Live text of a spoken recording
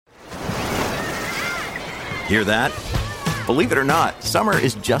Hear that? Believe it or not, summer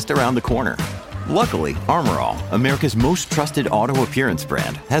is just around the corner. Luckily, Armor All, America's most trusted auto appearance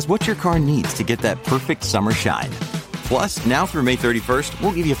brand, has what your car needs to get that perfect summer shine. Plus, now through May 31st,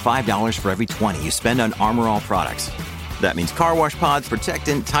 we'll give you $5 for every $20 you spend on Armor All products. That means car wash pods,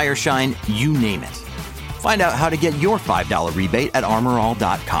 protectant, tire shine, you name it. Find out how to get your $5 rebate at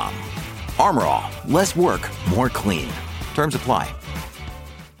armorall.com. Armor All, less work, more clean. Terms apply.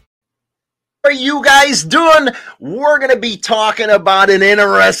 What are you guys doing? We're going to be talking about an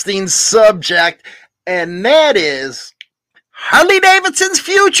interesting subject, and that is Harley-Davidson's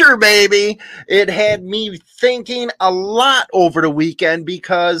future, baby. It had me thinking a lot over the weekend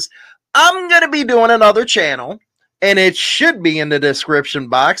because I'm going to be doing another channel, and it should be in the description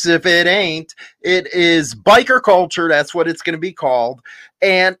box. If it ain't, it is Biker Culture. That's what it's going to be called.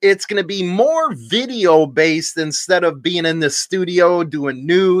 And it's going to be more video based instead of being in the studio doing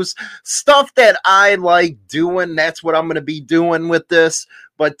news. Stuff that I like doing. That's what I'm going to be doing with this.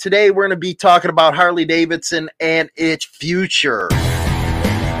 But today we're going to be talking about Harley-Davidson and its future.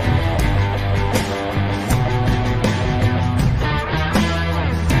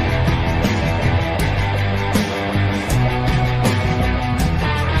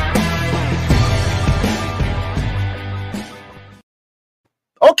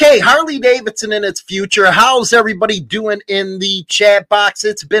 Okay, Harley-Davidson and its future. How's everybody doing in the chat box?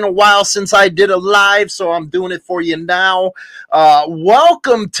 It's been a while since I did a live, so I'm doing it for you now.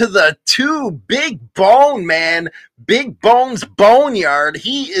 Welcome to the Big Bone, man. Big Bone's Boneyard.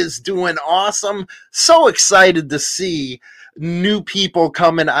 He is doing awesome. So excited to see new people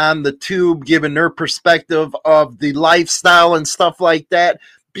coming on the tube, giving their perspective of the lifestyle and stuff like that.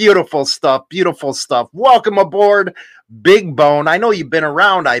 Beautiful stuff, beautiful stuff. Welcome aboard, Big Bone. I know you've been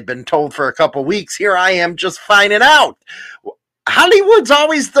around, I've been told, for a couple weeks. Here I am just finding out. Hollywood's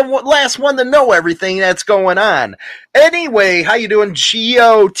always the last one to know everything that's going on. Anyway, how you doing,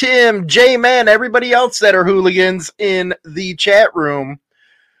 Gio, Tim, J-Man, everybody else that are hooligans in the chat room?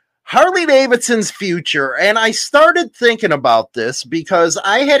 Harley-Davidson's future. And I started thinking about this because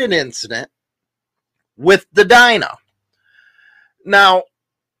I had an incident with the Dyna. Now,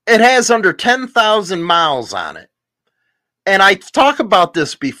 it has under 10,000 miles on it. And I talked about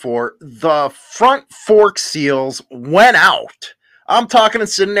this before. The front fork seals went out. I'm talking and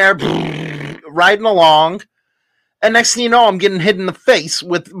sitting there riding along. And next thing you know, I'm getting hit in the face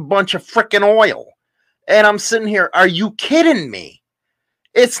with a bunch of freaking oil. And I'm sitting here, are you kidding me?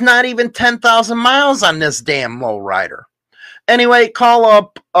 It's not even 10,000 miles on this damn lowrider. Anyway, call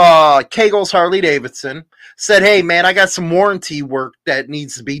up Kegel's Harley-Davidson. Said, hey, man, I got some warranty work that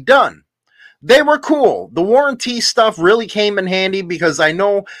needs to be done. They were cool. The warranty stuff really came in handy because I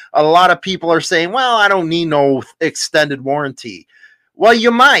know a lot of people are saying, well, I don't need no extended warranty. Well, you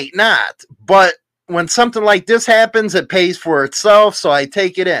might not. But when something like this happens, it pays for itself, so I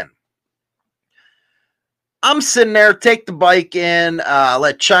take it in. I'm sitting there, take the bike in,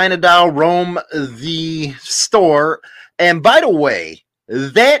 let China Doll roam the store. And by the way,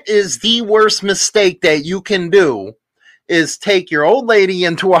 that is the worst mistake that you can do, is take your old lady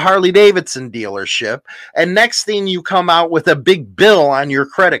into a Harley-Davidson dealership, and next thing you come out with a big bill on your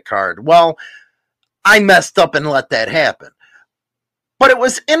credit card. Well, I messed up and let that happen. But it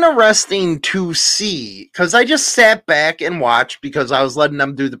was interesting to see, because I just sat back and watched because I was letting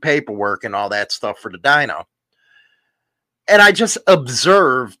them do the paperwork and all that stuff for the dyno. And I just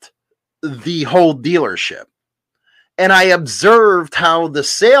observed the whole dealership. And I observed how the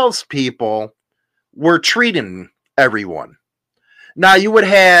salespeople were treating everyone. Now, you would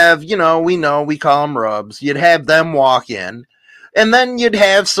have, we call them rubs. You'd have them walk in. And then you'd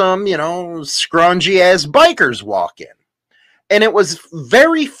have some, scrungy-ass bikers walk in. And it was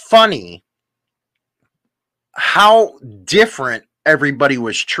very funny how different everybody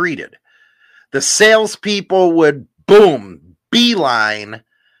was treated. The salespeople would, beeline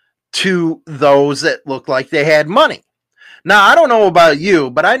to those that looked like they had money. Now, I don't know about you,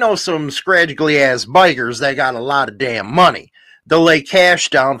 but I know some scraggly-ass bikers that got a lot of damn money. They'll lay cash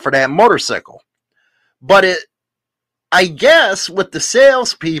down for that motorcycle. But I guess with the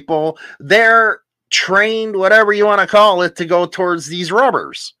salespeople, they're trained, whatever you want to call it, to go towards these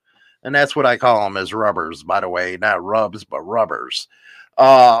rubbers. And that's what I call them, as rubbers, by the way. Not rubs, but rubbers.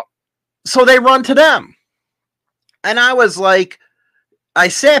 So they run to them. And I was like, I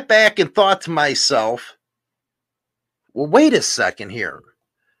sat back and thought to myself, well, wait a second here.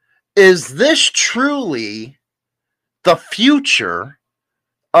 Is this truly the future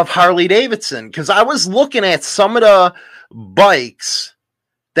of Harley-Davidson? Because I was looking at some of the bikes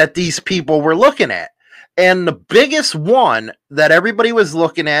that these people were looking at. And the biggest one that everybody was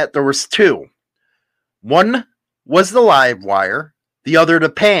looking at, there was two. One was the Live Wire, the other the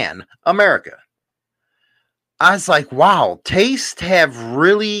Pan America. I was like, wow, tastes have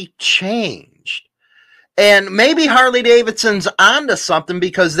really changed. And maybe Harley Davidson's onto something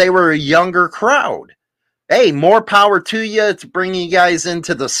because they were a younger crowd. Hey, more power to you. It's bringing you guys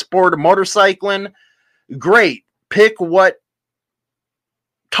into the sport of motorcycling. Great. Pick what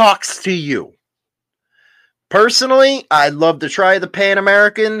talks to you. Personally, I'd love to try the Pan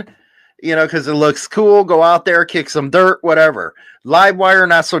American, because it looks cool. Go out there, kick some dirt, whatever. Live Wire,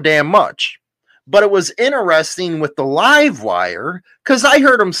 not so damn much. But it was interesting with the Live Wire because I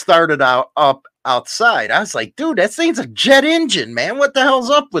heard them started up outside. I was like, dude, that thing's a jet engine, man. What the hell's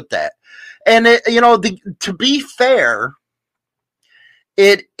up with that? And to be fair,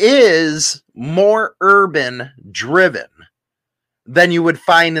 it is more urban driven than you would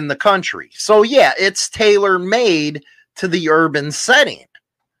find in the country. So yeah, it's tailor made to the urban setting.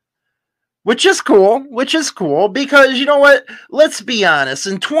 Which is cool because you know what? Let's be honest.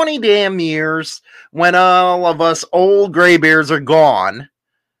 In 20 damn years, when all of us old graybeards are gone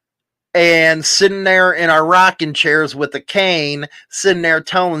and sitting there in our rocking chairs with a cane, sitting there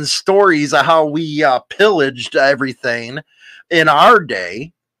telling stories of how we pillaged everything in our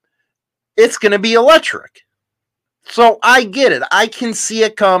day, it's going to be electric. So I get it. I can see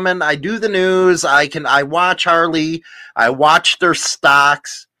it coming. I do the news. I watch Harley. I watch their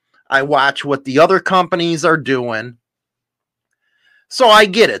stocks. I watch what the other companies are doing. So I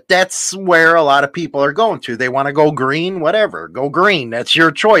get it. That's where a lot of people are going to. They want to go green, whatever. Go green. That's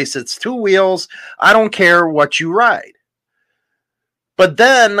your choice. It's two wheels. I don't care what you ride. But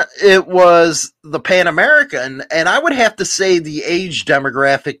then it was the Pan American, and I would have to say the age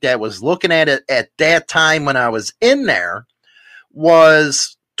demographic that was looking at it at that time when I was in there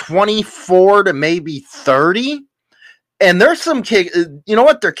was 24 to maybe 30. And there's some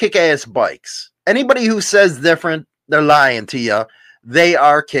they're kick-ass bikes. Anybody who says different, they're lying to you. They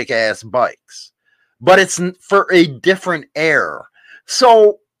are kick-ass bikes. But it's for a different era.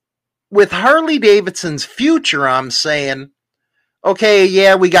 So with Harley Davidson's future, I'm saying, okay,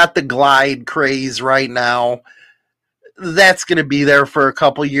 yeah, we got the glide craze right now. That's going to be there for a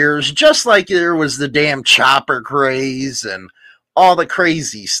couple years, just like there was the damn chopper craze and all the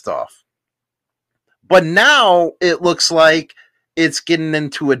crazy stuff. But now it looks like it's getting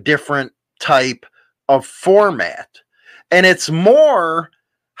into a different type of format. And it's more,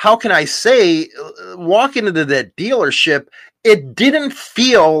 how can I say, walking into that dealership, it didn't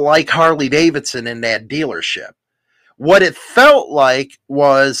feel like Harley Davidson in that dealership. What it felt like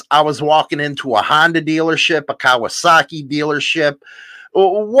was I was walking into a Honda dealership, a Kawasaki dealership,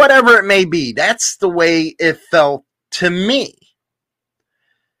 whatever it may be. That's the way it felt to me.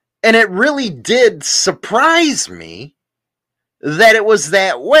 And it really did surprise me that it was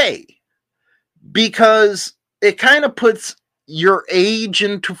that way, because it kind of puts your age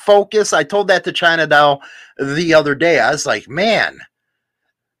into focus. I told that to China Dow the other day. I was like, man,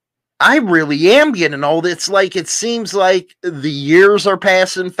 I really am getting old. It's like, it seems like the years are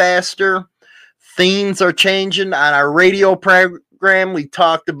passing faster. Themes are changing. On our radio program, we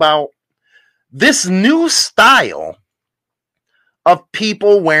talked about this new style of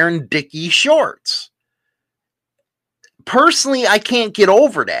people wearing Dickie shorts. Personally, I can't get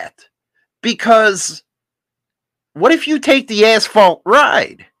over that, because what if you take the asphalt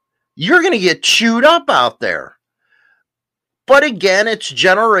ride? You're going to get chewed up out there. But again, it's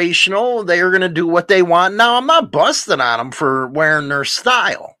generational. They're going to do what they want. Now, I'm not busting on them for wearing their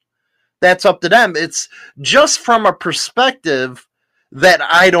style. That's up to them. It's just from a perspective that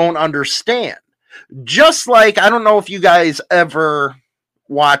I don't understand. Just like, I don't know if you guys ever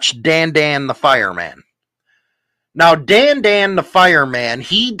watched Dan the Fireman. Now, Dan the Fireman,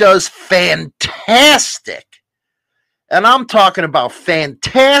 he does fantastic, and I'm talking about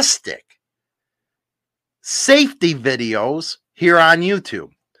fantastic, safety videos here on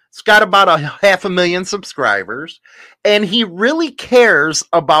YouTube. It's got about 500,000 subscribers, and he really cares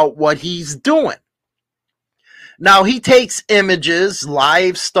about what he's doing. Now, he takes images,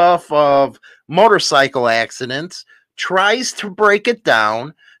 live stuff of motorcycle accidents, tries to break it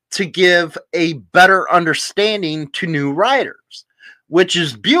down to give a better understanding to new riders, which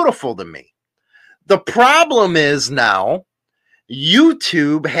is beautiful to me. The problem is now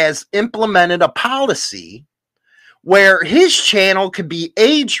YouTube has implemented a policy where his channel could be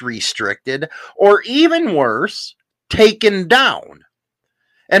age restricted, or even worse, taken down.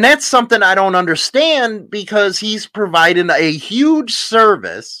 And that's something I don't understand, because he's providing a huge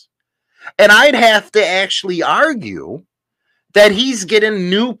service, and I'd have to actually argue that he's getting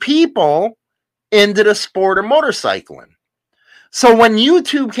new people into the sport of motorcycling. So when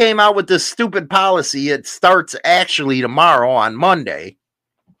YouTube came out with this stupid policy, it starts actually tomorrow on Monday.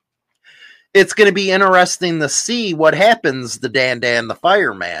 It's going to be interesting to see what happens to Dan the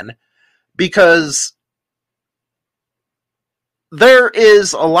Fireman, because there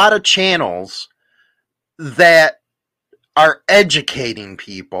is a lot of channels that are educating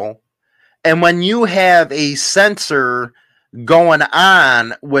people. And when you have a censor going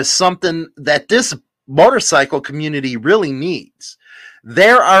on with something that this motorcycle community really needs,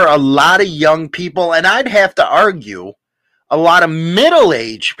 there are a lot of young people, and I'd have to argue a lot of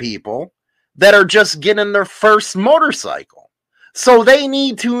middle-aged people that are just getting their first motorcycle. So they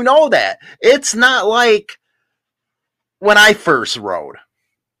need to know that. It's not like when I first rode.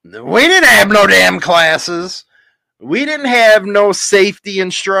 We didn't have no damn classes. We didn't have no safety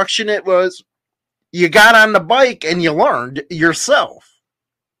instruction. It was, you got on the bike and you learned yourself.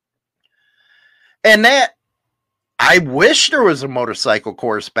 And that, I wish there was a motorcycle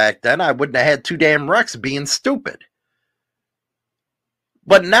course back then. I wouldn't have had two damn wrecks being stupid.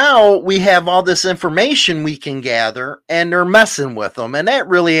 But now we have all this information we can gather, and they're messing with them, and that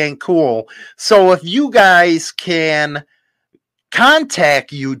really ain't cool. So if you guys can contact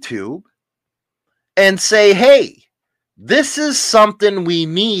YouTube and say, hey, this is something we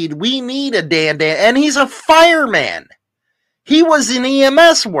need. We need a Dan, and he's a fireman. He was an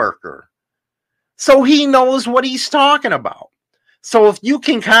EMS worker. So he knows what he's talking about. So if you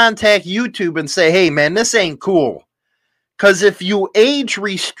can contact YouTube and say, hey, man, this ain't cool. Because if you age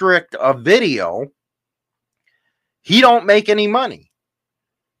restrict a video, he don't make any money.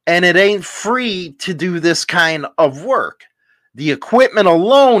 And it ain't free to do this kind of work. The equipment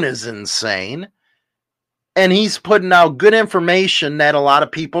alone is insane. And he's putting out good information that a lot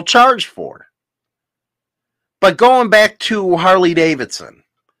of people charge for. But going back to Harley Davidson,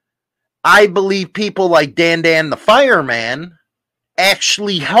 I believe people like Dan the Fireman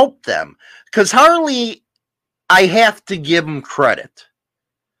actually help them. Because Harley, I have to give them credit.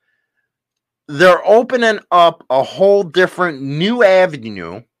 They're opening up a whole different new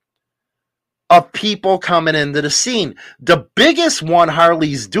avenue of people coming into the scene. The biggest one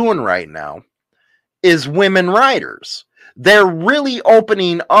Harley's doing right now is women riders. They're really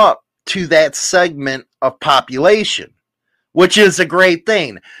opening up to that segment of population, which is a great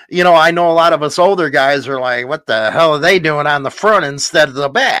thing. You know, I know a lot of us older guys are like, what the hell are they doing on the front instead of the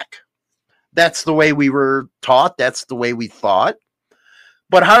back? That's the way we were taught. That's the way we thought.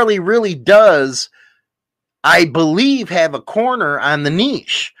 But Harley really does, I believe, have a corner on the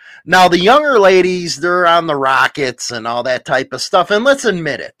niche. Now, the younger ladies, they're on the rockets and all that type of stuff. And let's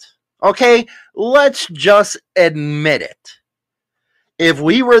admit it. Okay? Let's just admit it. If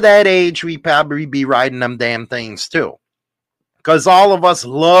we were that age, we'd probably be riding them damn things too. Because all of us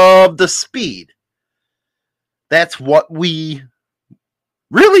love the speed. That's what we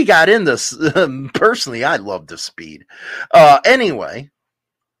really got into. Personally, I love the speed. Anyway,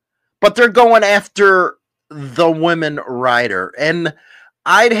 but they're going after the women rider. And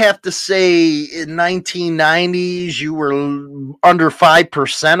I'd have to say in 1990s, you were under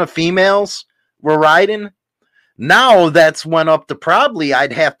 5% of females were riding. Now that's went up to probably,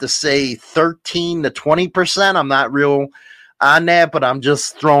 I'd have to say 13 to 20%. I'm not real on that, but I'm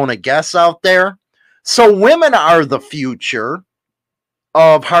just throwing a guess out there. So women are the future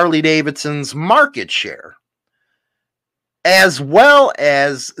of Harley Davidson's market share, as well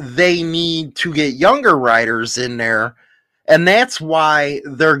as they need to get younger riders in there. And that's why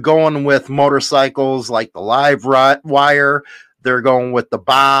they're going with motorcycles like the Live Wire. They're going with the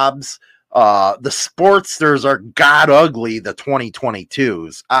Bobs. The Sportsters are god ugly, the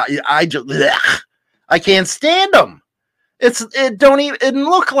 2022s. I can't stand them. It don't even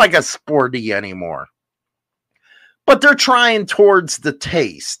look like a sporty anymore. But they're trying towards the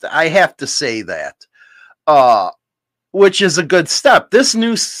taste. I have to say that. Which is a good step. This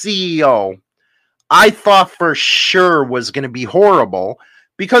new CEO, I thought for sure was going to be horrible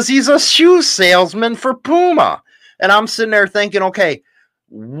because he's a shoe salesman for Puma. And I'm sitting there thinking, okay,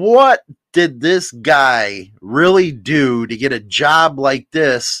 what did this guy really do to get a job like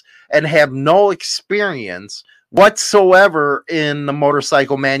this and have no experience whatsoever in the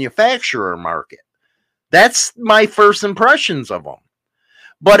motorcycle manufacturer market? That's my first impressions of him.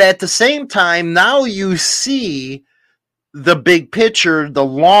 But at the same time, now you see the big picture, the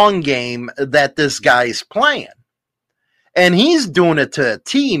long game that this guy's playing. And he's doing it to a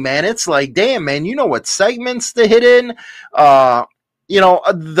T, man. It's like, damn, man, you know what segments to hit in?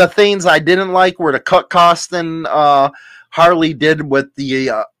 The things I didn't like were the cut costing Harley did with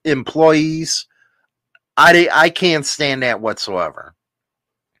the employees. I can't stand that whatsoever.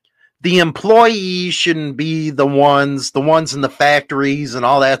 The employees shouldn't be the ones in the factories and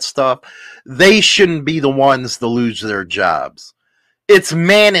all that stuff. They shouldn't be the ones to lose their jobs. It's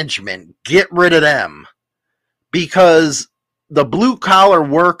management. Get rid of them. Because the blue collar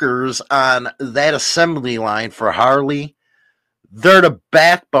workers on that assembly line for Harley, they're the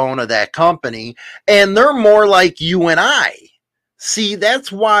backbone of that company, and they're more like you and I. See,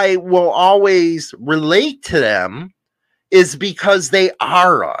 that's why we'll always relate to them, is because they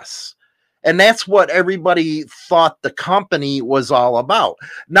are us. And that's what everybody thought the company was all about.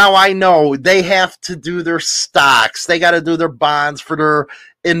 Now, I know they have to do their stocks. They got to do their bonds for their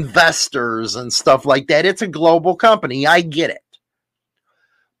investors and stuff like that. It's a global company. I get it.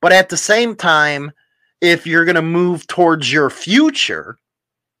 But at the same time, if you're going to move towards your future,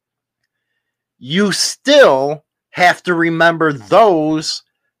 you still have to remember those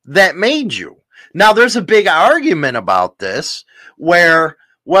that made you. Now, there's a big argument about this where,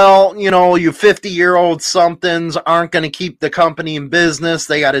 well, you 50-year-old somethings aren't going to keep the company in business.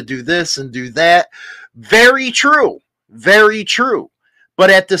 They got to do this and do that. Very true. Very true. But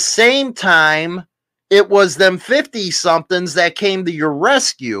at the same time, it was them 50-somethings that came to your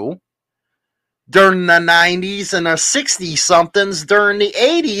rescue during the 90s and the 60-somethings during the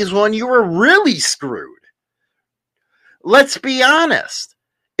 80s when you were really screwed. Let's be honest.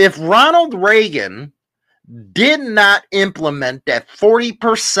 If Ronald Reagan did not implement that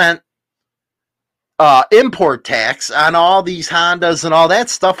 40% import tax on all these Hondas and all that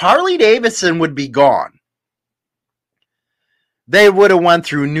stuff, Harley Davidson would be gone. They would have went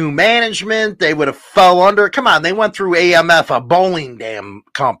through new management. They would have fell under. Come on, they went through AMF, a bowling damn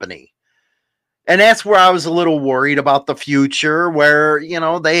company. And that's where I was a little worried about the future, where,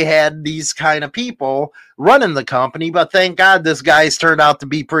 they had these kind of people running the company. But thank God this guy's turned out to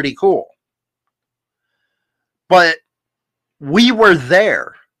be pretty cool. But we were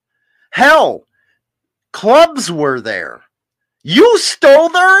there. Hell, clubs were there. You stole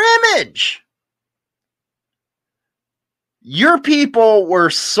their image. Your people were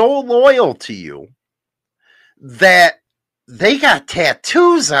so loyal to you that they got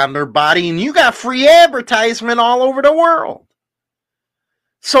tattoos on their body and you got free advertisement all over the world.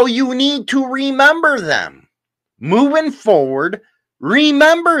 So you need to remember them. Moving forward,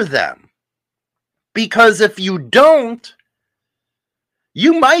 remember them. Because if you don't,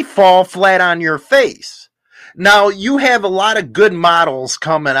 you might fall flat on your face. Now, you have a lot of good models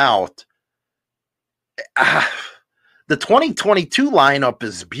coming out. The 2022 lineup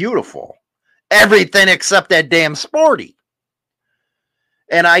is beautiful. Everything except that damn Sporty.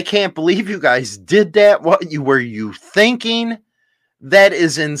 And I can't believe you guys did that. What were you thinking? That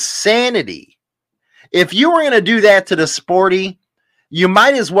is insanity. If you were going to do that to the Sporty, you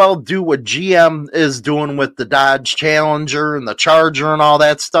might as well do what GM is doing with the Dodge Challenger and the Charger and all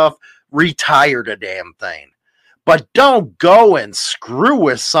that stuff. Retire the damn thing. But don't go and screw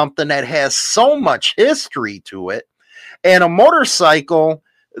with something that has so much history to it. And a motorcycle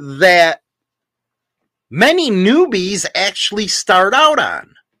that many newbies actually start out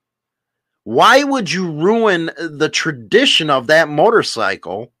on. Why would you ruin the tradition of that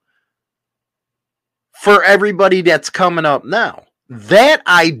motorcycle for everybody that's coming up now? That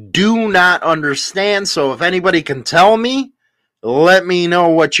I do not understand. So if anybody can tell me, let me know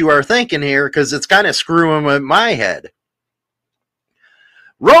what you are thinking here, because it's kind of screwing with my head.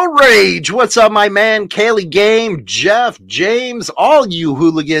 Road Rage, what's up, my man? Kaylee Game, Jeff, James, all you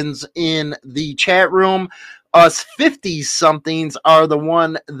hooligans in the chat room. Us 50-somethings are the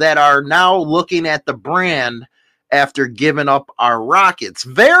one that are now looking at the brand after giving up our rockets.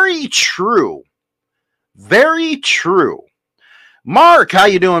 Very true. Very true. Mark, how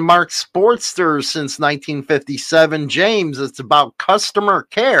you doing? Mark, Sportster since 1957. James, it's about customer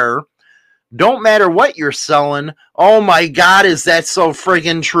care. Don't matter what you're selling. Oh my God, is that so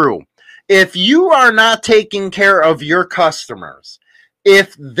friggin' true? If you are not taking care of your customers,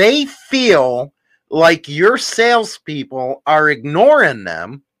 if they feel like your salespeople are ignoring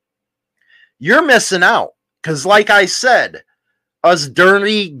them, you're missing out. Because like I said, us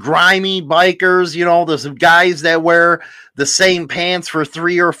dirty, grimy bikers, those guys that wear the same pants for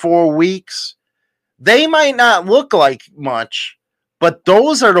 3 or 4 weeks, they might not look like much, but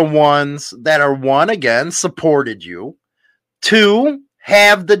those are the ones that are, one, again, supported you. 2,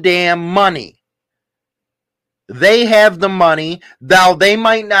 have the damn money. They have the money. Now, they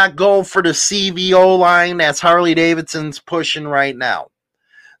might not go for the CVO line that's Harley Davidson's pushing right now.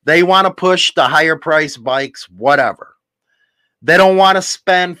 They want to push the higher price bikes, whatever. They don't want to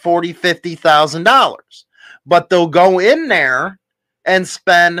spend $40,000, $50,000. But they'll go in there and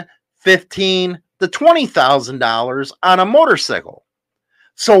spend $15,000 to $20,000 on a motorcycle.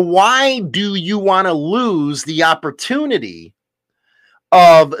 So why do you want to lose the opportunity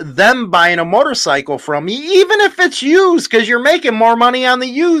of them buying a motorcycle from you, even if it's used, because you're making more money on the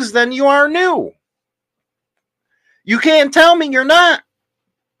used than you are new? You can't tell me you're not,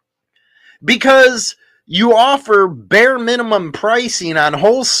 because you offer bare minimum pricing on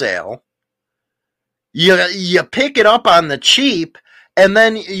wholesale. You pick it up on the cheap, and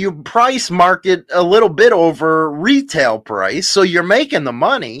then you price market a little bit over retail price, so you're making the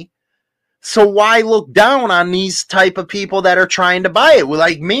money. So why look down on these type of people that are trying to buy it? Well,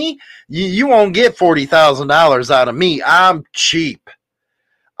 like me, you won't get $40,000 out of me. I'm cheap.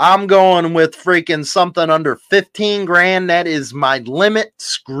 I'm going with freaking something under 15 grand. That is my limit.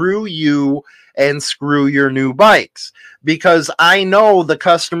 Screw you and screw your new bikes. Because I know the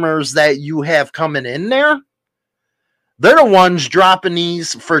customers that you have coming in there, they're the ones dropping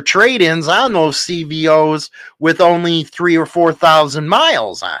these for trade-ins on those CVOs with only 3,000 or 4,000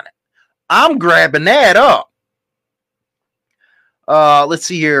 miles on it. I'm grabbing that up. Let's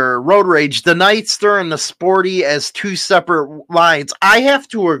see here. Road Rage. The Nightster and the Sporty as two separate lines. I have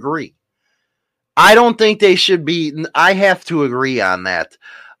to agree. I don't think they should be. I have to agree on that.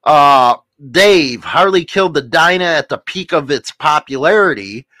 Dave, Harley killed the Dyna at the peak of its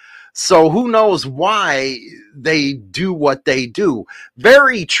popularity. So who knows why they do what they do.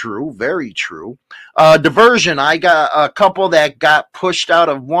 Very true. Very true. Diversion. I got a couple that got pushed out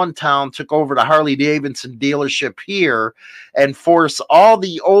of one town, took over the Harley Davidson dealership here, and forced all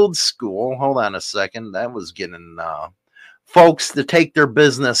the old school. Hold on a second. That was getting folks to take their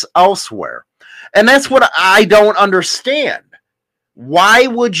business elsewhere. And that's what I don't understand. Why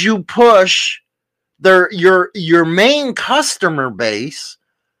would you push your main customer base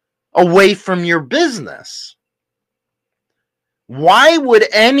away from your business? Why would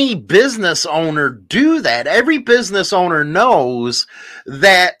any business owner do that? Every business owner knows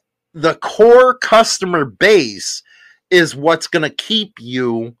that the core customer base is what's going to keep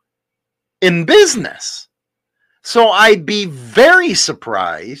you in business. So I'd be very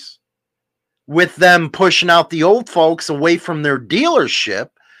surprised with them pushing out the old folks away from their dealership,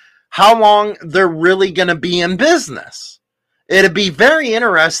 how long they're really going to be in business. It'd be very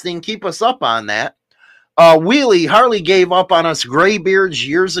interesting. Keep us up on that. Wheelie, Harley gave up on us graybeards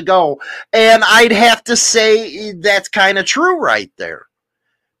years ago. And I'd have to say that's kind of true right there.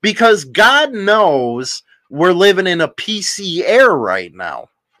 Because God knows we're living in a PC era right now.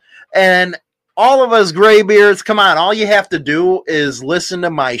 And all of us graybeards, come on, all you have to do is listen to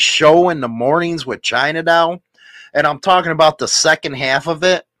my show in the mornings with China Dow. And I'm talking about the second half of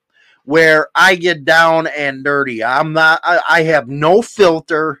it, where I get down and dirty. I have no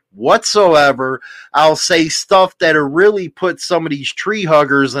filter whatsoever. I'll say stuff that'll really put some of these tree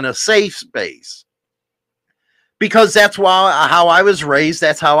huggers in a safe space. Because that's how I was raised.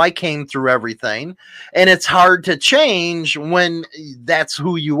 That's how I came through everything. And it's hard to change when that's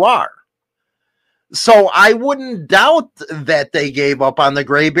who you are. So I wouldn't doubt that they gave up on the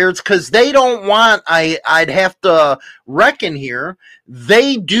graybeards, because they don't want, I'd have to reckon here,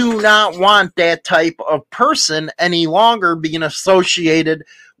 they do not want that type of person any longer being associated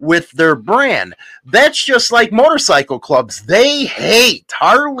with their brand. That's just like motorcycle clubs. They hate,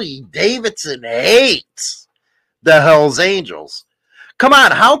 Harley Davidson hates the Hells Angels. Come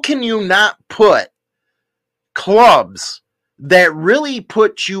on, how can you not put clubs that really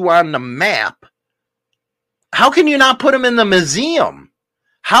put you on the map? How can you not put them in the museum?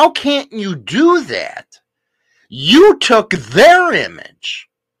 How can't you do that? You took their image,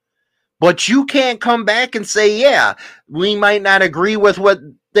 but you can't come back and say, yeah, we might not agree with what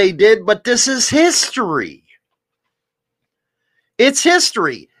they did, but this is history. It's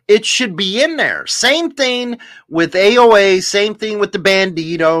history. It should be in there. Same thing with AOA, same thing with the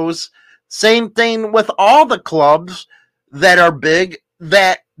Banditos, same thing with all the clubs that are big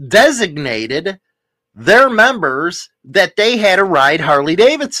that designated their members that they had to ride Harley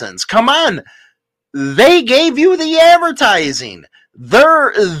Davidsons. Come on. They gave you the advertising.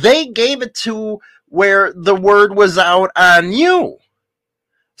 They gave it to where the word was out on you.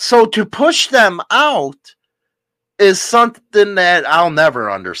 So to push them out is something that I'll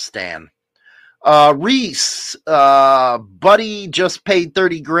never understand. Reese, Buddy just paid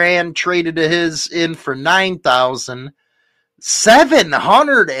 30 grand, traded his in for 9,000.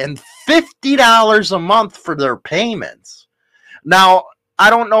 $750 a month for their payments. Now, I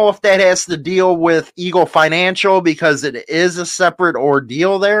don't know if that has to deal with Eagle Financial, because it is a separate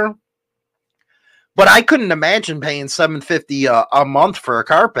ordeal there. But I couldn't imagine paying $750 a month for a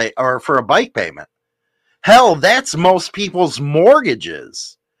car pay or for a bike payment. Hell, that's most people's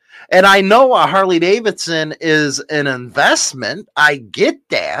mortgages. And I know a Harley Davidson is an investment. I get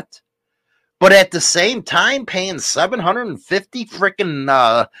that. But at the same time, paying $750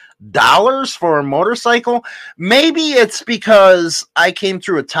 freaking dollars for a motorcycle, maybe it's because I came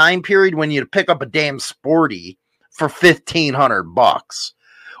through a time period when you'd pick up a damn Sporty for $1,500,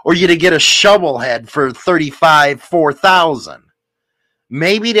 or you'd get a shovel head for $4,000.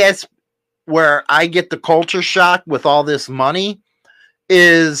 Maybe that's where I get the culture shock with all this money.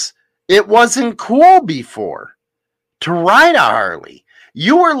 Is it wasn't cool before to ride a Harley.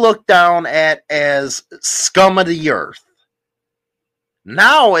 You were looked down at as scum of the earth.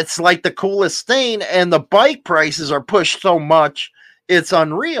 Now it's like the coolest thing, and the bike prices are pushed so much, it's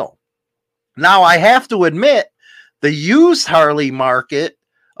unreal. Now, I have to admit, the used Harley market,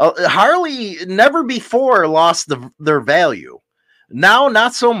 Harley never before lost their value. Now,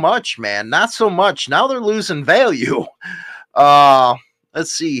 not so much, man. Not so much. Now they're losing value.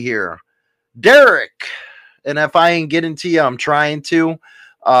 Let's see here. Derek. And if I ain't getting to you, I'm trying to.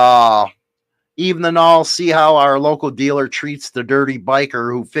 Even all, see how our local dealer treats the dirty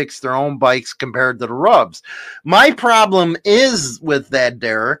biker who fix their own bikes compared to the rubs. My problem is with that,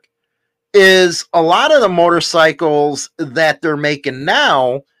 Derek, is a lot of the motorcycles that they're making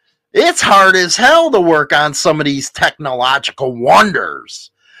now, it's hard as hell to work on some of these technological wonders.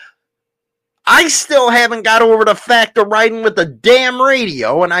 I still haven't got over the fact of riding with a damn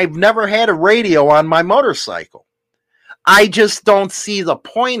radio, and I've never had a radio on my motorcycle. I just don't see the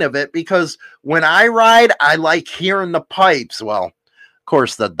point of it, because when I ride, I like hearing the pipes. Well, of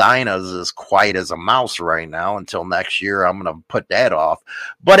course, the Dyna's is quiet as a mouse right now. Until next year, I'm going to put that off.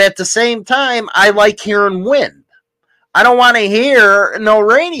 But at the same time, I like hearing wind. I don't want to hear no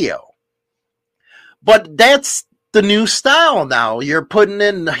radio. But that's the new style now. You're putting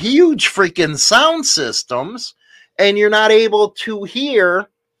in huge freaking sound systems, and you're not able to hear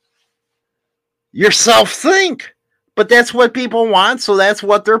yourself think. But that's what people want, so that's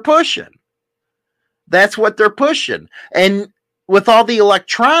what they're pushing. That's what they're pushing. And with all the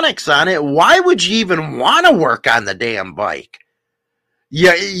electronics on it, why would you even want to work on the damn bike?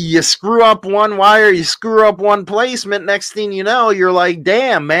 You screw up one wire, you screw up one placement, next thing you know, you're like,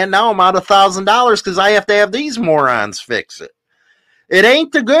 damn, man, now I'm out $1,000 because I have to have these morons fix it. It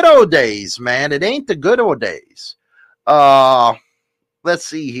ain't the good old days, man. It ain't the good old days. Let's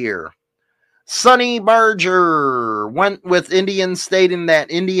see here. Sonny Barger went with Indian, stating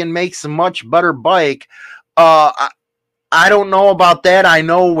that Indian makes a much better bike. I don't know about that. I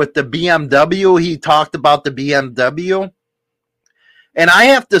know with the BMW, he talked about the BMW. And I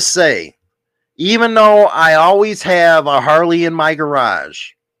have to say, even though I always have a Harley in my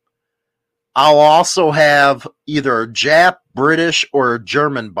garage, I'll also have either a Jap, British, or a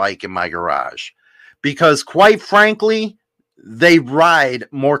German bike in my garage. Because quite frankly, they ride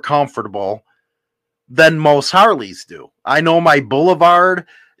more comfortable than most Harleys do. I know my Boulevard,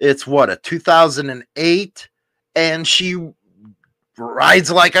 it's a 2008, and she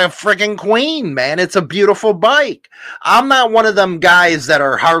rides like a freaking queen, man. It's a beautiful bike. I'm not one of them guys that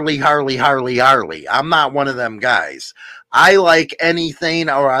are Harley. I'm not one of them guys. I like anything,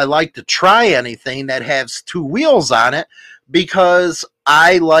 or I like to try anything that has two wheels on it, because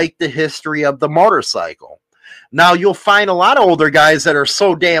I like the history of the motorcycle. Now, you'll find a lot of older guys that are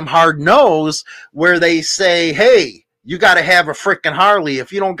so damn hard-nosed where they say, hey, you got to have a freaking Harley.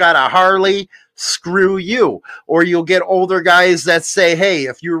 If you don't got a Harley, screw you. Or you'll get older guys that say, hey,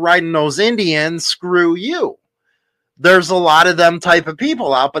 if you're riding those Indians, screw you. There's a lot of them type of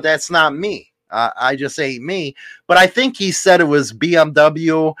people out, but that's not me. I just ain't me. But I think he said it was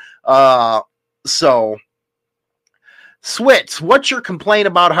BMW. So... Switz, what's your complaint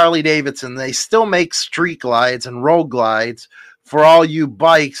about Harley Davidson? They still make street glides and road glides for all you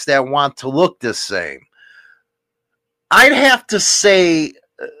bikes that want to look the same. I'd have to say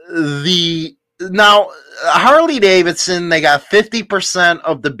now Harley Davidson, they got 50%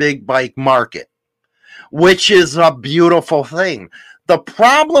 of the big bike market, which is a beautiful thing. The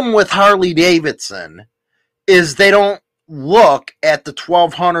problem with Harley Davidson is they don't look at the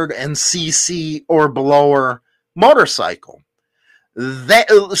 1200 and cc or below motorcycle. That,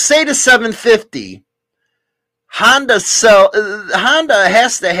 say the 750, Honda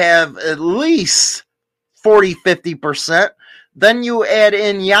has to have at least 40-50%. Then you add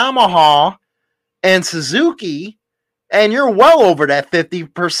in Yamaha and Suzuki, and you're well over that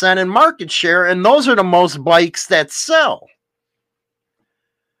 50% in market share, and those are the most bikes that sell.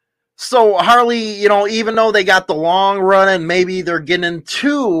 So Harley, even though they got the long run and maybe they're getting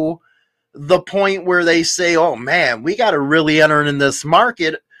to the point where they say, oh man, we got to really enter in this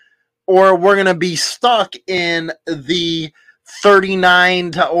market, or we're going to be stuck in the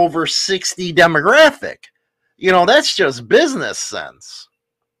 39 to over 60 demographic. You know, that's just business sense.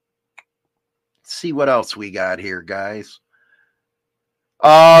 Let's see what else we got here, guys.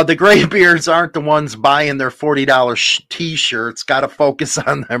 The graybeards aren't the ones buying their $40 t-shirts. Got to focus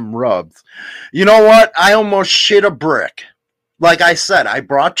on them rubs. You know what? I almost shit a brick. Like I said, I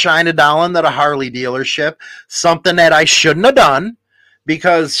brought China Doll into the Harley dealership, something that I shouldn't have done,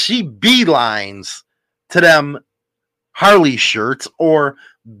 because she beelines to them Harley shirts or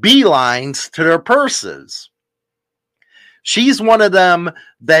beelines to their purses. She's one of them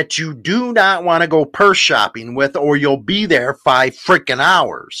that you do not want to go purse shopping with, or you'll be there 5 freaking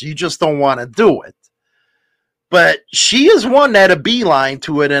hours. You just don't want to do it. But she is one that a beeline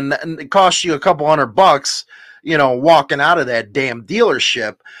to it, and it costs you a couple $100, you know, walking out of that damn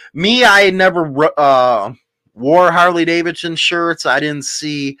dealership. Me, I never wore Harley Davidson shirts. I didn't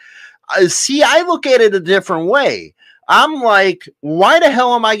see. I look at it a different way. I'm like, why the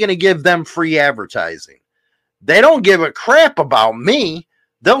hell am I going to give them free advertising? They don't give a crap about me.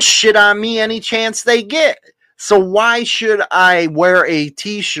 They'll shit on me any chance they get. So why should I wear a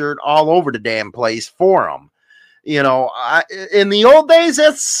t-shirt all over the damn place for them? You know, in the old days,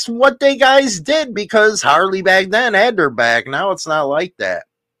 that's what they guys did, because Harley back then had their back. Now it's not like that.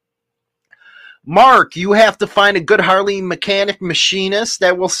 Mark, you have to find a good Harley mechanic machinist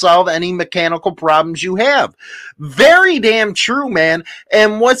that will solve any mechanical problems you have. Very damn true, man.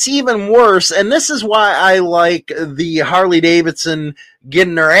 And what's even worse, and this is why I like the Harley Davidson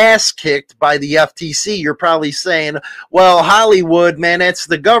getting their ass kicked by the FTC. You're probably saying, well, Hollywood, man, that's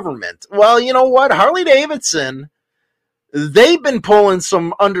the government. Well, you know what? Harley Davidson, they've been pulling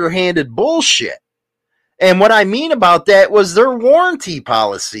some underhanded bullshit. And what I mean about that was their warranty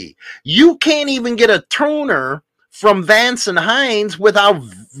policy. You can't even get a tuner from Vance and Hines without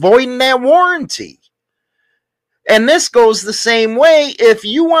voiding that warranty. And this goes the same way. If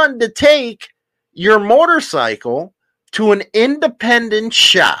you wanted to take your motorcycle to an independent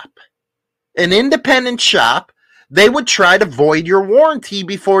shop, they would try to void your warranty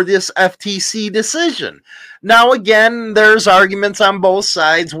before this FTC decision. Now, again, there's arguments on both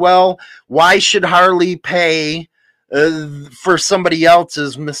sides. Well, why should Harley pay for somebody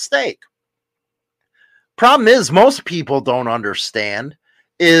else's mistake? Problem is, most people don't understand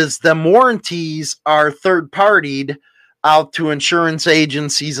is the warranties are third-partied out to insurance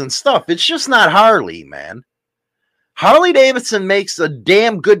agencies and stuff. It's just not Harley, man. Harley Davidson makes a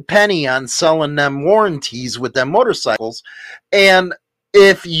damn good penny on selling them warranties with them motorcycles. And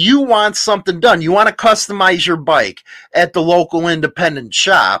if you want something done, you want to customize your bike at the local independent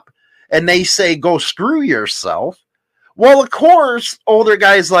shop, and they say, go screw yourself. Well, of course, older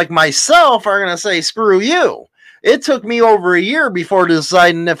guys like myself are going to say, screw you. It took me over a year before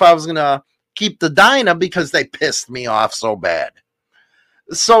deciding if I was going to keep the Dyna, because they pissed me off so bad.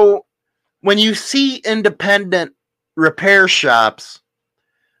 So when you see independent repair shops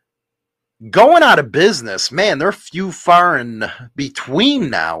going out of business, man, they're few far in between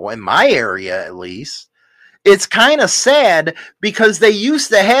now, in my area at least. It's kind of sad, because they used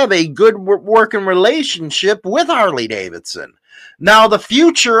to have a good working relationship with Harley Davidson. Now, the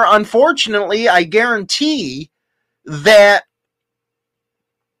future, unfortunately, I guarantee that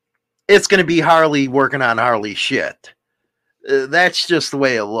it's going to be Harley working on Harley shit. That's just the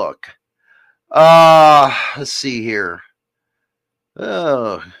way it looks. Let's see here.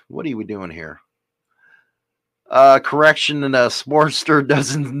 Oh, what are we doing here? Correction, Sportster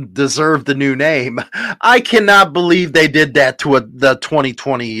doesn't deserve the new name. I cannot believe they did that to the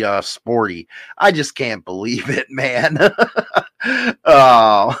 2020 Sporty. I just can't believe it, man.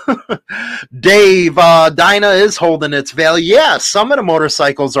 Oh, Dave, Dyna is holding its value. Yeah, some of the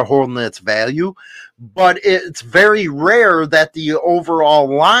motorcycles are holding its value, but it's very rare that the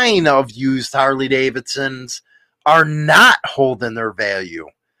overall line of used Harley Davidsons are not holding their value.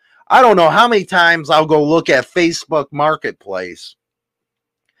 I don't know how many times I'll go look at Facebook Marketplace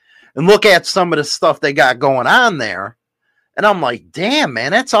and look at some of the stuff they got going on there, and I'm like, damn,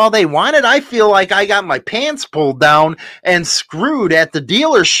 man, that's all they wanted? I feel like I got my pants pulled down and screwed at the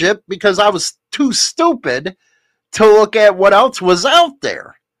dealership because I was too stupid to look at what else was out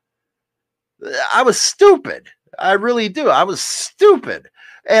there. I was stupid. I really do. I was stupid.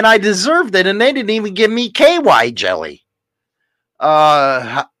 And I deserved it, and they didn't even give me KY jelly.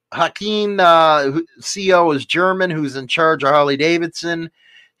 Hakeem, CEO, is German, who's in charge of Harley Davidson.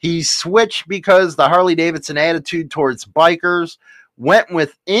 He switched because the Harley Davidson attitude towards bikers, went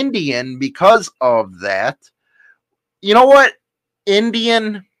with Indian because of that. You know what?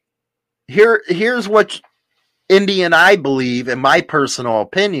 Indian, here's what Indian, I believe, in my personal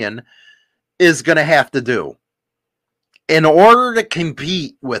opinion, is going to have to do. in order to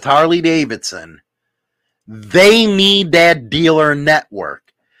compete with Harley Davidson, they need that dealer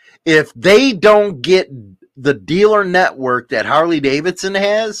network. If they don't get the dealer network that Harley Davidson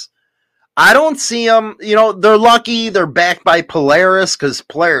has, I don't see them. They're lucky they're backed by Polaris, because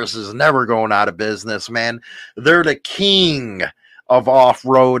Polaris is never going out of business, man. They're the king of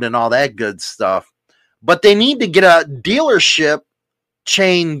off-road and all that good stuff. But they need to get a dealership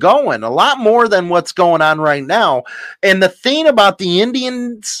chain going, a lot more than what's going on right now. And the thing about the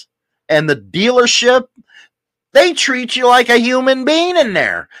Indians and the dealership, they treat you like a human being in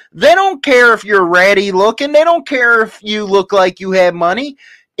there. They don't care if you're ratty looking. They don't care if you look like you have money.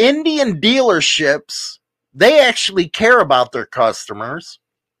 Indian dealerships, they actually care about their customers.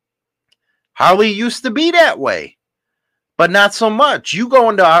 Harley used to be that way, but not so much. You go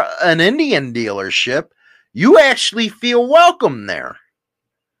into an Indian dealership, you actually feel welcome there.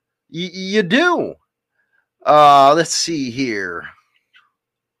 You do. Let's see here.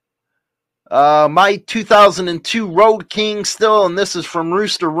 My 2002 Road King still, and this is from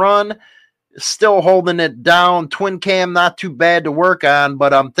Rooster Run, still holding it down. Twin cam, not too bad to work on,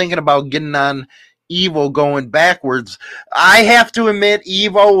 but I'm thinking about getting on Evo going backwards. I have to admit,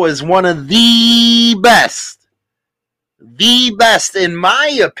 Evo was one of the best, in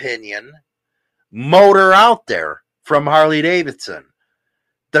my opinion, motor out there from Harley Davidson.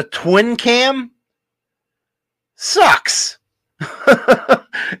 The twin cam sucks.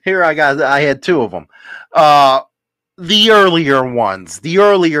 Here I had two of them. The earlier ones, the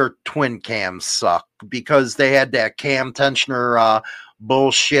earlier twin cams suck because they had that cam tensioner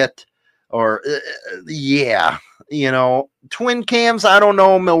bullshit. Or twin cams, I don't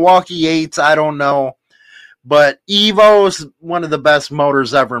know. Milwaukee 8s, I don't know. But Evo's one of the best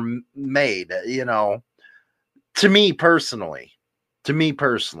motors ever made, to me personally.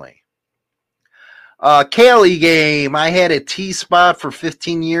 Kaylee game. I had a T-Spot for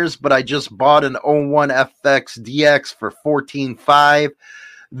 15 years, but I just bought an 01 FX DX for $14,500.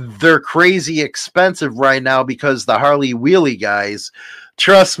 They're crazy expensive right now because the Harley wheelie guys.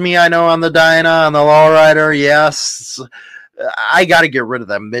 Trust me, I know on the Dyna, on the Lowrider, yes. I got to get rid of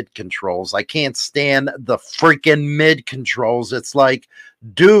them mid controls. I can't stand the freaking mid controls. It's like,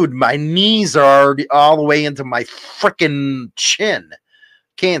 dude, my knees are already all the way into my freaking chin.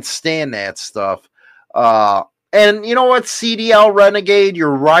 Can't stand that stuff. And you know what, CDL Renegade,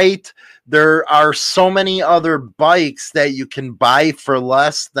 you're right. There are so many other bikes that you can buy for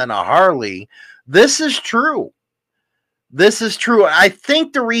less than a Harley. This is true. I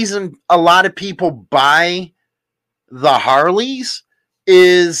think the reason a lot of people buy the Harleys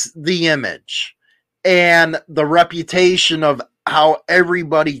is the image and the reputation of how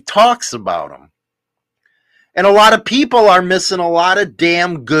everybody talks about them. And a lot of people are missing a lot of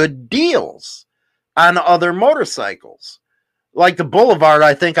damn good deals on other motorcycles. Like the Boulevard,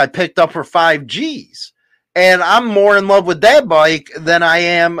 I think I picked up for 5 Gs. And I'm more in love with that bike than I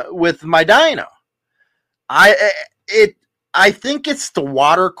am with my Dyna. I think it's the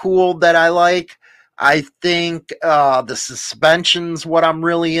water cooled that I like. I think the suspension's what I'm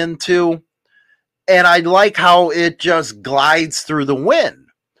really into. And I like how it just glides through the wind.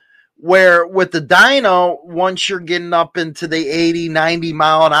 Where with the Dyna, once you're getting up into the 80, 90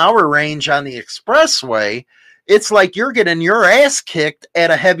 mile an hour range on the expressway, it's like you're getting your ass kicked at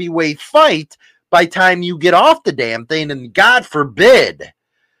a heavyweight fight by the time you get off the damn thing. And God forbid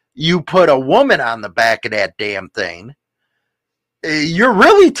you put a woman on the back of that damn thing. You're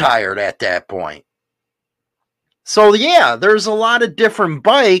really tired at that point. So yeah, there's a lot of different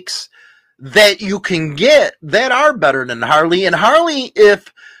bikes that you can get that are better than Harley. And Harley,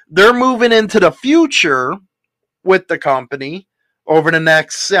 if they're moving into the future with the company over the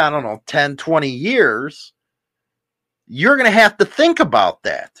next, 10, 20 years, you're going to have to think about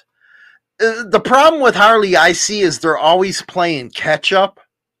that. The problem with Harley I see is they're always playing catch up,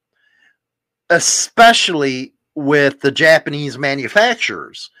 especially with the Japanese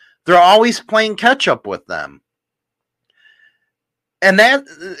manufacturers. They're always playing catch up with them. And that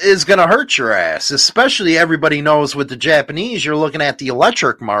is going to hurt your ass, especially everybody knows with the Japanese, you're looking at the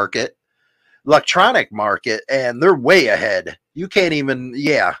electronic market, and they're way ahead. You can't even,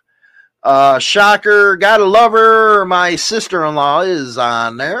 shocker, gotta love her. My sister-in-law is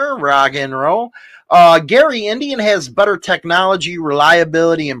on there, rock and roll. Gary, Indian has better technology,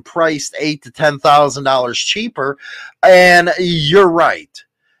 reliability, and priced $8,000 to $10,000 cheaper. And you're right.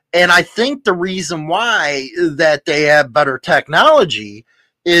 And I think the reason why that they have better technology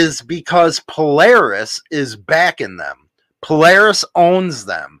is because Polaris is backing them. Polaris owns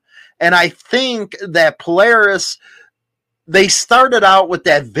them. And I think that Polaris, they started out with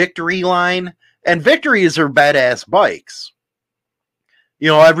that Victory line, And Victories are badass bikes. You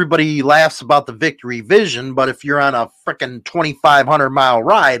know, everybody laughs about the Victory Vision, but if you're on a freaking 2,500 mile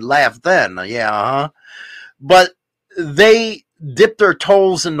ride, laugh then. Yeah, But they dipped their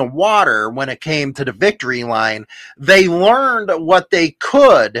toes in the water when it came to the Victory line. They learned what they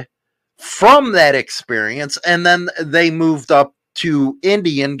could from that experience, and then they moved up to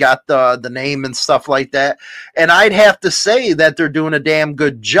Indy and got the name and stuff like that. And I'd have to say that they're doing a damn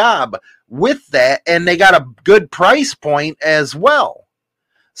good job with that, and they got a good price point as well.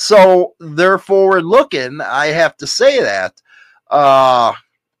 So they're forward looking. I have to say that.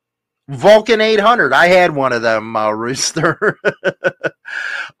 Vulcan 800. I had one of them, Rooster.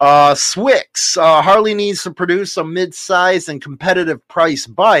 Swix. Harley needs to produce a mid-size and competitive price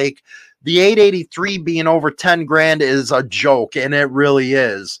bike. The 883 being over 10 grand is a joke, and it really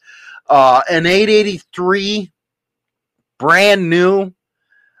is. An 883 brand new,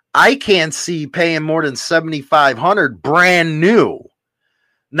 I can't see paying more than $7,500 brand new.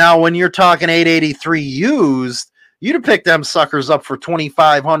 Now, when you're talking 883 used, you'd have picked them suckers up for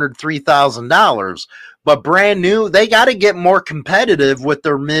 $2,500, $3,000. But brand new, they got to get more competitive with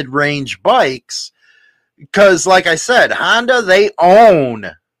their mid-range bikes. Because, like I said, Honda, they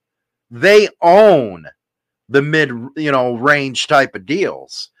own the mid-range type of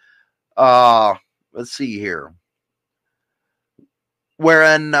deals. Let's see here.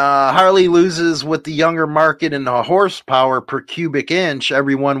 Wherein Harley loses with the younger market in the horsepower per cubic inch,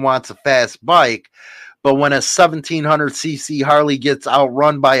 everyone wants a fast bike. But when a 1700cc Harley gets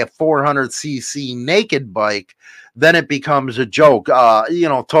outrun by a 400cc naked bike, then it becomes a joke.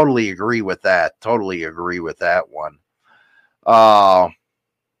 Totally agree with that. Totally agree with that one.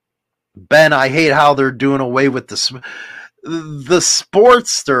 Ben, I hate how they're doing away with the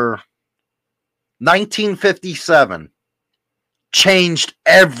Sportster 1957. Changed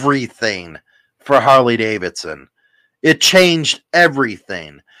everything for Harley Davidson. It changed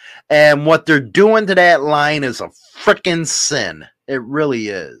everything. And what they're doing to that line is a freaking sin. It really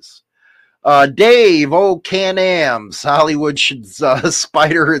is. Dave, Can-Ams. Hollywood should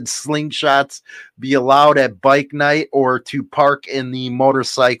Spider and Slingshots be allowed at bike night or to park in the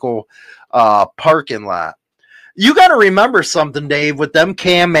motorcycle parking lot. You got to remember something, Dave, with them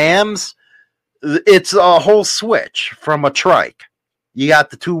Can-Ams. It's a whole switch from a trike. You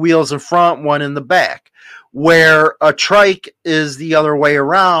got the two wheels in front, one in the back. Where a trike is the other way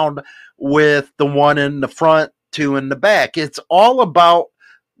around with the one in the front, two in the back. It's all about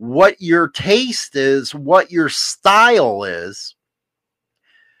what your taste is, what your style is.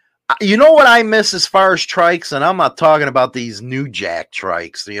 You know what I miss as far as trikes? And I'm not talking about these new jack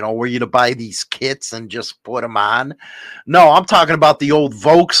trikes, where you to buy these kits and just put them on. No, I'm talking about the old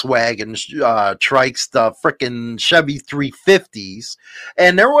Volkswagen trikes, the frickin' Chevy 350s.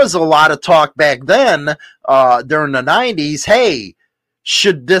 And there was a lot of talk back then during the 90s. Hey,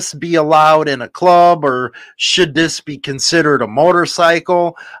 should this be allowed in a club or should this be considered a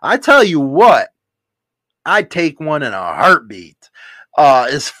motorcycle? I tell you what, I'd take one in a heartbeat.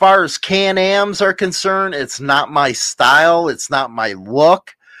 As far as Can-Ams are concerned, it's not my style. It's not my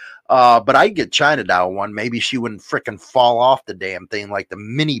look. But I'd get China Doll one. Maybe she wouldn't frickin' fall off the damn thing like the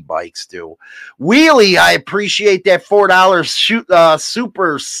mini bikes do. Wheelie, I appreciate that $4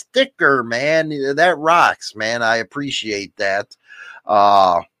 super sticker, man. That rocks, man. I appreciate that.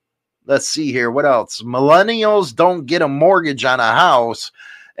 Let's see here. What else? Millennials don't get a mortgage on a house.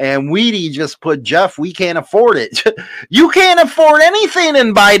 And Weedy just put, Jeff, we can't afford it. You can't afford anything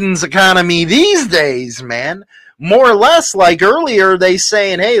in Biden's economy these days, man. More or less, like earlier, they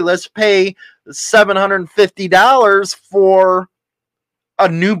saying, hey, let's pay $750 for a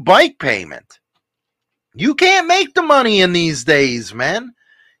new bike payment. You can't make the money in these days, man.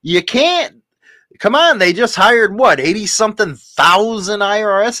 You can't. Come on, they just hired, 80-something thousand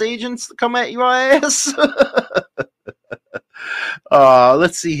IRS agents to come at your ass?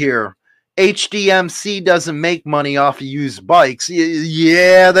 Let's see here. HDMC doesn't make money off of used bikes.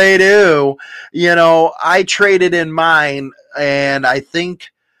 Yeah, they do. I traded in mine, and I think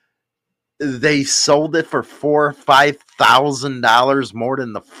they sold it for $4,000 or $5,000 more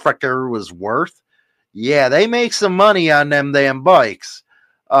than the fricker was worth. Yeah, they make some money on them damn bikes.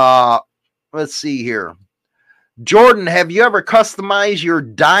 Let's see here. Jordan, have you ever customized your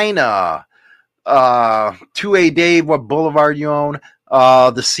Dyna? 2A Dave, what boulevard you own?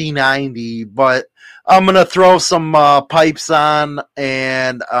 The C90, but I'm going to throw some pipes on,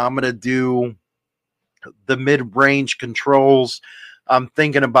 and I'm going to do the mid-range controls. I'm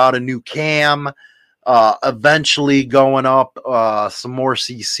thinking about a new cam, eventually going up some more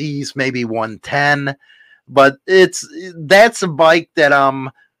CCs, maybe 110, but that's a bike that I'm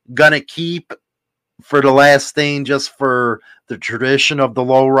going to keep for the last thing, just for the tradition of the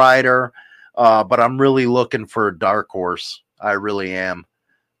lowrider. But I'm really looking for a dark horse. I really am.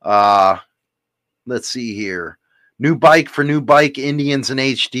 Let's see here. New bike for new bike. Indians and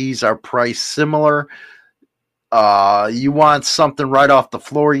HDs are priced similar. You want something right off the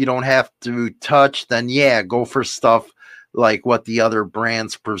floor you don't have to touch, then yeah, go for stuff like what the other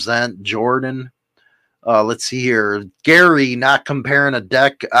brands present. Jordan. Let's see here. Gary not comparing a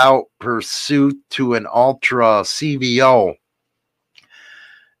deck out Pursuit to an Ultra CVO.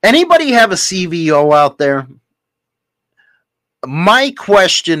 Anybody have a CVO out there? My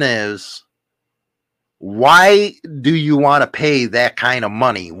question is, why do you want to pay that kind of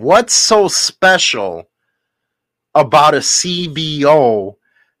money? What's so special about a CVO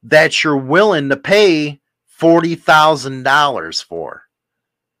that you're willing to pay $40,000 for?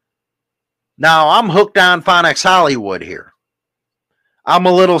 Now, I'm hooked on Phonics Hollywood here. I'm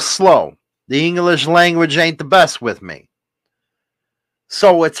a little slow. The English language ain't the best with me.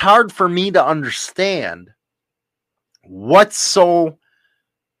 So it's hard for me to understand what's so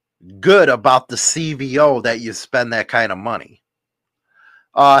good about the CVO that you spend that kind of money.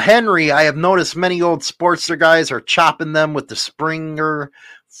 Henry, I have noticed many old Sportster guys are chopping them with the Springer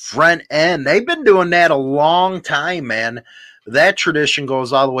front end. They've been doing that a long time, man. That tradition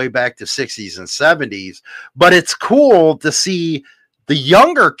goes all the way back to 60s and 70s. But it's cool to see the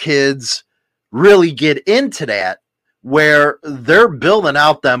younger kids really get into that, where they're building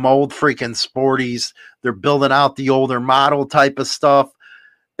out them old freaking sporties. They're building out the older model type of stuff.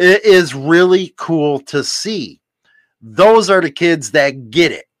 It is really cool to see. Those are the kids that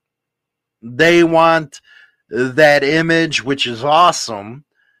get it. They want that image, which is awesome,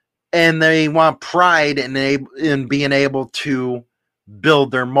 and they want pride in being able to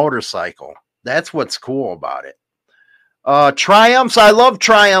build their motorcycle. That's what's cool about it. Triumphs, I love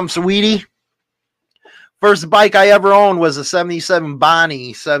Triumphs, Weedy. First bike I ever owned was a 77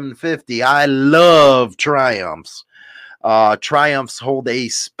 Bonnie 750. I love Triumphs. Triumphs hold a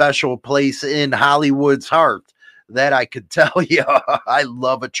special place in Hollywood's heart. That I could tell you. I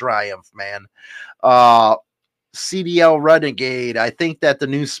love a Triumph, man. CDL Renegade. I think that the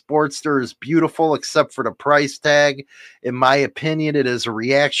new Sportster is beautiful except for the price tag. In my opinion, it is a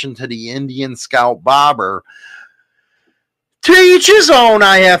reaction to the Indian Scout Bobber. To each his own,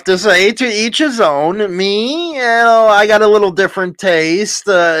 I have to say. To each his own. Me, I got a little different taste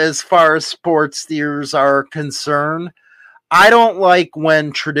as far as sports steers are concerned. I don't like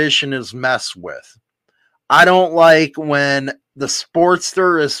when tradition is messed with. I don't like when the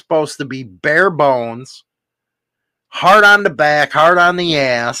Sportster is supposed to be bare bones, hard on the back, hard on the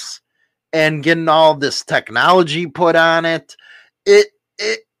ass, and getting all this technology put on it. It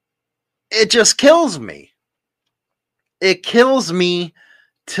just kills me. It kills me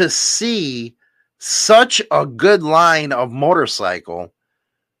to see such a good line of motorcycle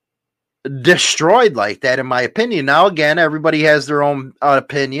destroyed like that, in my opinion. Now, again, everybody has their own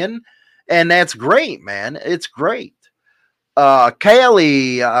opinion, and that's great, man. It's great.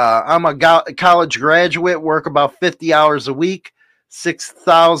 Kaylee, I'm a college graduate, work about 50 hours a week,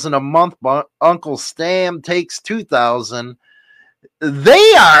 $6,000 a month, but Uncle Stam takes $2,000. They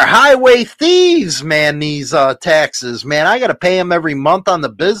are highway thieves, man, these taxes, man. I got to pay them every month on the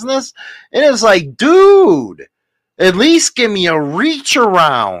business. And it's like, dude, at least give me a reach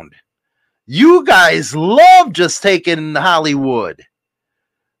around. You guys love just taking Hollywood.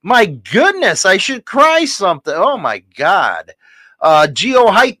 My goodness, I should cry something. Oh, my God. Geo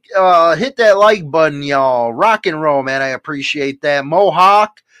Hike, hit that like button, y'all. Rock and roll, man. I appreciate that.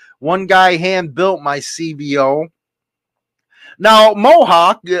 Mohawk, one guy hand built my CVO. Now,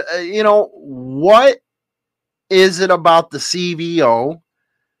 Mohawk, what is it about the CVO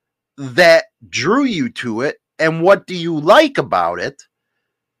that drew you to it, and what do you like about it?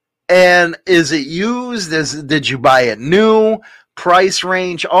 And is it used? Did you buy it new? Price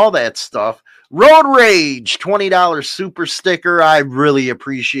range, all that stuff. Road Rage, $20 super sticker. I really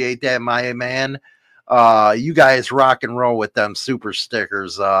appreciate that, my man. You guys rock and roll with them super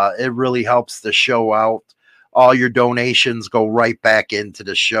stickers. It really helps the show out. All your donations go right back into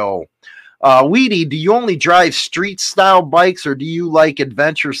the show. Weedy, do you only drive street style bikes, or do you like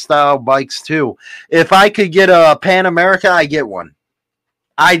adventure style bikes too? If I could get a Pan America, I'd get one.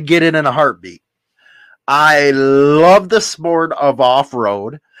 I'd get it in a heartbeat. I love the sport of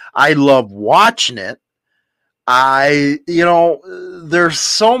off-road. I love watching it. There's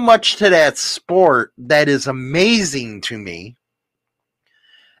so much to that sport that is amazing to me.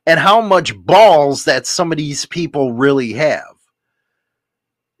 And how much balls that some of these people really have.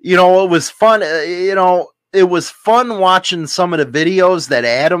 It was fun. It was fun watching some of the videos that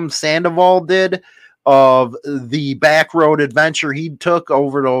Adam Sandoval did. of the back road adventure he took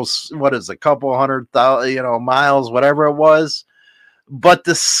over those, what is a couple 100,000, miles, whatever it was. But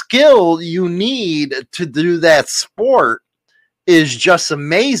the skill you need to do that sport is just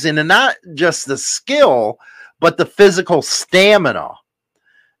amazing. And not just the skill, but the physical stamina.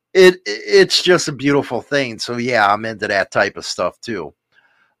 It's just a beautiful thing. So yeah, I'm into that type of stuff too.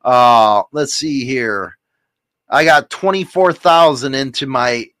 Let's see here. I got 24,000 into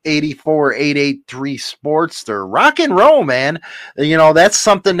my 84 883 Sportster. Rock and roll, man. That's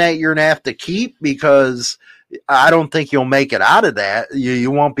something that you're going to have to keep, because I don't think you'll make it out of that. You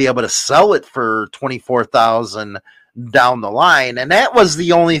won't be able to sell it for 24,000 down the line. And that was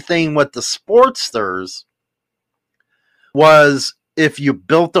the only thing with the Sportsters, was if you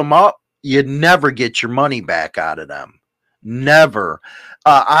built them up, you'd never get your money back out of them. Never.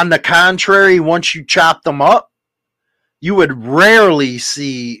 On the contrary, once you chop them up, you would rarely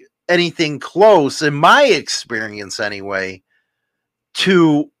see anything close, in my experience anyway,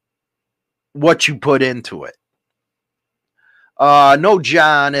 to what you put into it. No,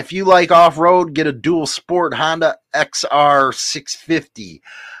 John, if you like off-road, get a dual sport Honda XR 650.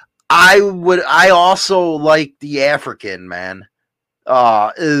 I also like the African, man.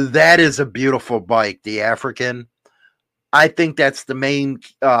 That is a beautiful bike, the African. I think that's the main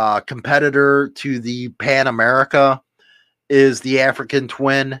competitor to the Pan America, is the African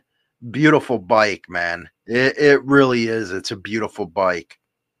Twin. Beautiful bike, man. It really is. It's a beautiful bike.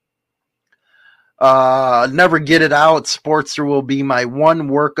 Never get it out. Sportster will be my one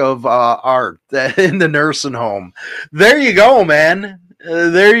work of art in the nursing home. There you go, man.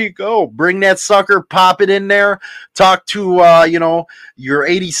 There you go. Bring that sucker, pop it in there. Talk to your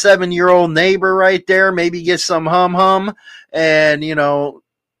 87-year-old neighbor right there. Maybe get some hum, and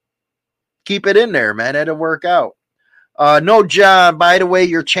keep it in there, man. It'll work out. No, John, by the way,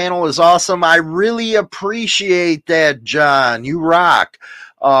 your channel is awesome. I really appreciate that, John. You rock.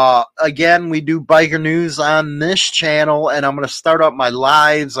 Again, we do biker news on this channel, and I'm going to start up my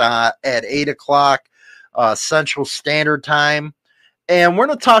lives at 8 o'clock Central Standard Time. And we're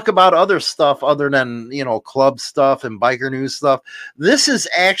going to talk about other stuff other than, club stuff and biker news stuff. This is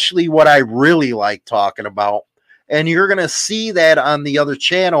actually what I really like talking about. And you're going to see that on the other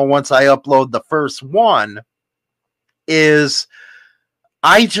channel once I upload the first one. Is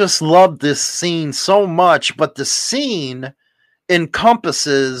I just love this scene so much, but the scene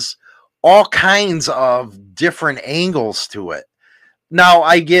encompasses all kinds of different angles to it. Now,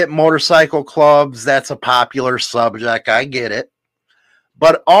 I get motorcycle clubs. That's a popular subject. I get it.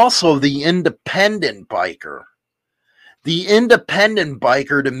 But also the independent biker. The independent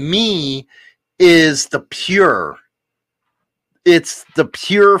biker, to me, is the pure. It's the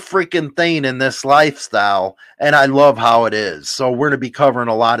pure freaking thing in this lifestyle, and I love how it is. So we're going to be covering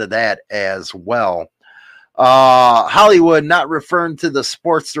a lot of that as well. Hollywood, not referring to the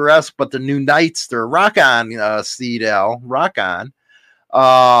Sportster S, but the new Nightster. Rock on, Cedel. Rock on.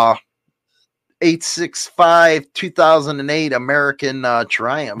 865 2008 American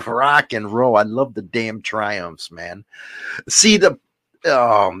Triumph. Rock and roll. I love the damn Triumphs, man.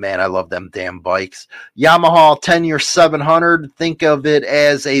 Oh, man, I love them damn bikes. Yamaha 10-year 700. Think of it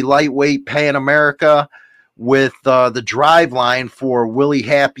as a lightweight Pan America with the driveline for Willie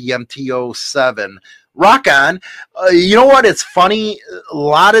Happy MT-07. Rock on. You know what? It's funny. A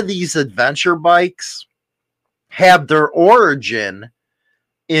lot of these adventure bikes have their origin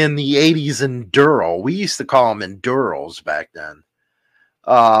in the 80s Enduro. We used to call them Enduros back then.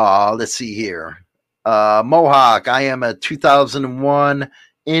 Let's see here. Mohawk, I am a 2001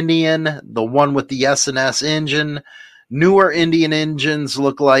 Indian, the one with the S&S engine. Newer Indian engines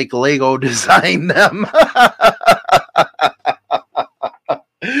look like Lego designed them.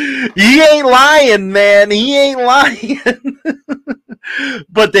 He ain't lying, man. He ain't lying.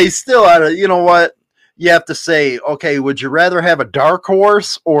 But they still, you know what? You have to say, okay, would you rather have a Dark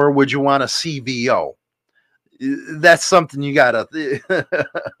Horse or would you want a CVO? That's something you got to...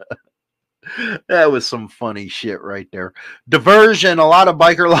 That was some funny shit right there. Diversion, a lot of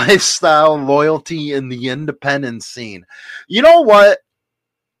biker lifestyle, loyalty in the independent scene. You know what?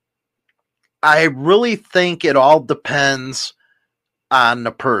 I really think it all depends on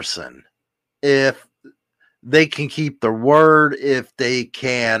the person. If they can keep their word, if they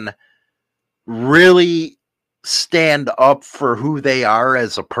can really stand up for who they are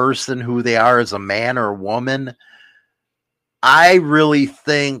as a person, who they are as a man or woman, I really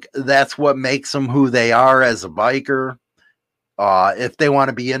think that's what makes them who they are as a biker. If they want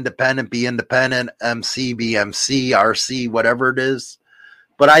to be independent, MC, BMC, RC, whatever it is.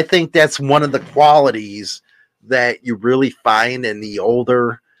 But I think that's one of the qualities that you really find in the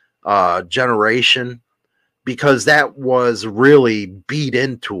older generation, because that was really beat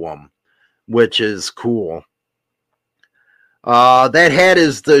into them, which is cool. That hat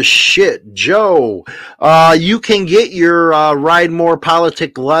is the shit, Joe. You can get your Ride More,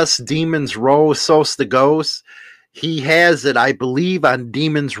 Politic Less, Demons Row, Sos the Ghost. He has it, I believe, on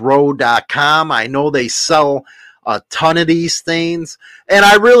demonsrow.com. I know they sell a ton of these things, and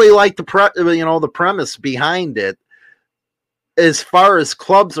I really like the premise behind it. As far as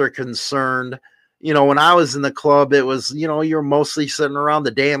clubs are concerned, when I was in the club, it was, you're mostly sitting around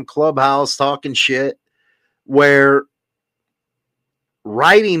the damn clubhouse talking shit, where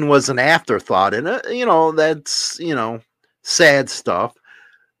writing was an afterthought. And, that's, sad stuff.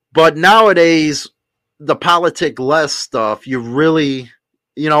 But nowadays, the politic less stuff, you really,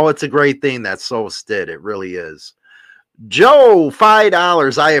 it's a great thing that Sos did. It really is. Joe,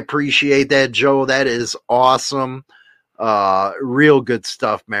 $5. I appreciate that, Joe. That is awesome. Real good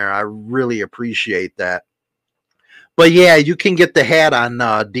stuff, man. I really appreciate that. But yeah, you can get the hat on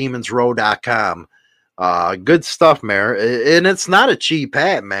demonsrow.com. Good stuff, man. And it's not a cheap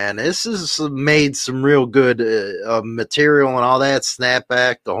hat, man. This is made some real good material and all that,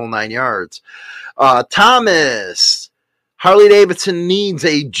 snapback, the whole 9 yards. Thomas, Harley Davidson needs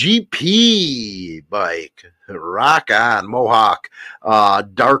a GP bike. Rock on, Mohawk.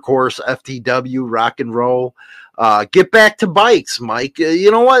 Dark Horse, FTW, rock and roll. Get back to bikes, Mike. You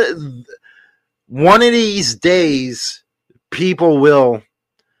know what? One of these days, people will,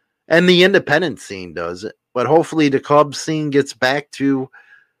 and the independent scene does it, but hopefully the club scene gets back to,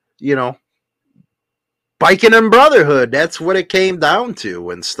 biking and brotherhood. That's what it came down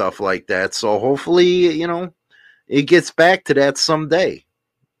to and stuff like that. So hopefully, it gets back to that someday.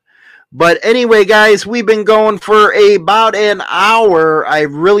 But anyway, guys, we've been going for about an hour. I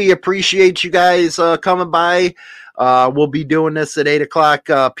really appreciate you guys coming by. We'll be doing this at 8 o'clock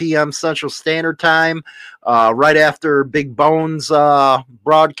p.m. Central Standard Time, right after Big Bones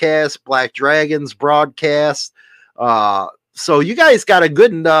broadcast, Black Dragons broadcast. So you guys got a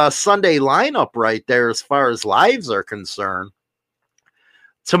good Sunday lineup right there as far as lives are concerned.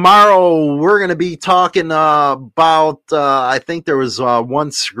 Tomorrow, we're going to be talking about, I think there was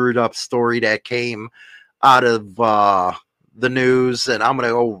one screwed up story that came out of the news, and I'm going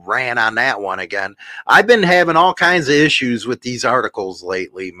to go rant on that one again. I've been having all kinds of issues with these articles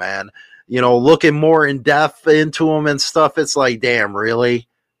lately, man. Looking more in depth into them and stuff. It's like, damn, really?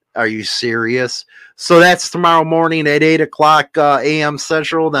 Are you serious? So that's tomorrow morning at 8 o'clock a.m.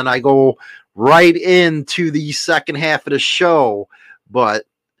 Central. Then I go right into the second half of the show. But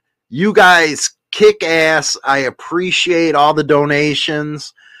you guys kick ass. I appreciate all the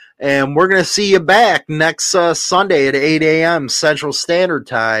donations. And we're going to see you back next Sunday at 8 a.m. Central Standard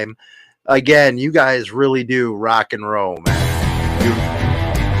Time. Again, you guys really do rock and roll, man.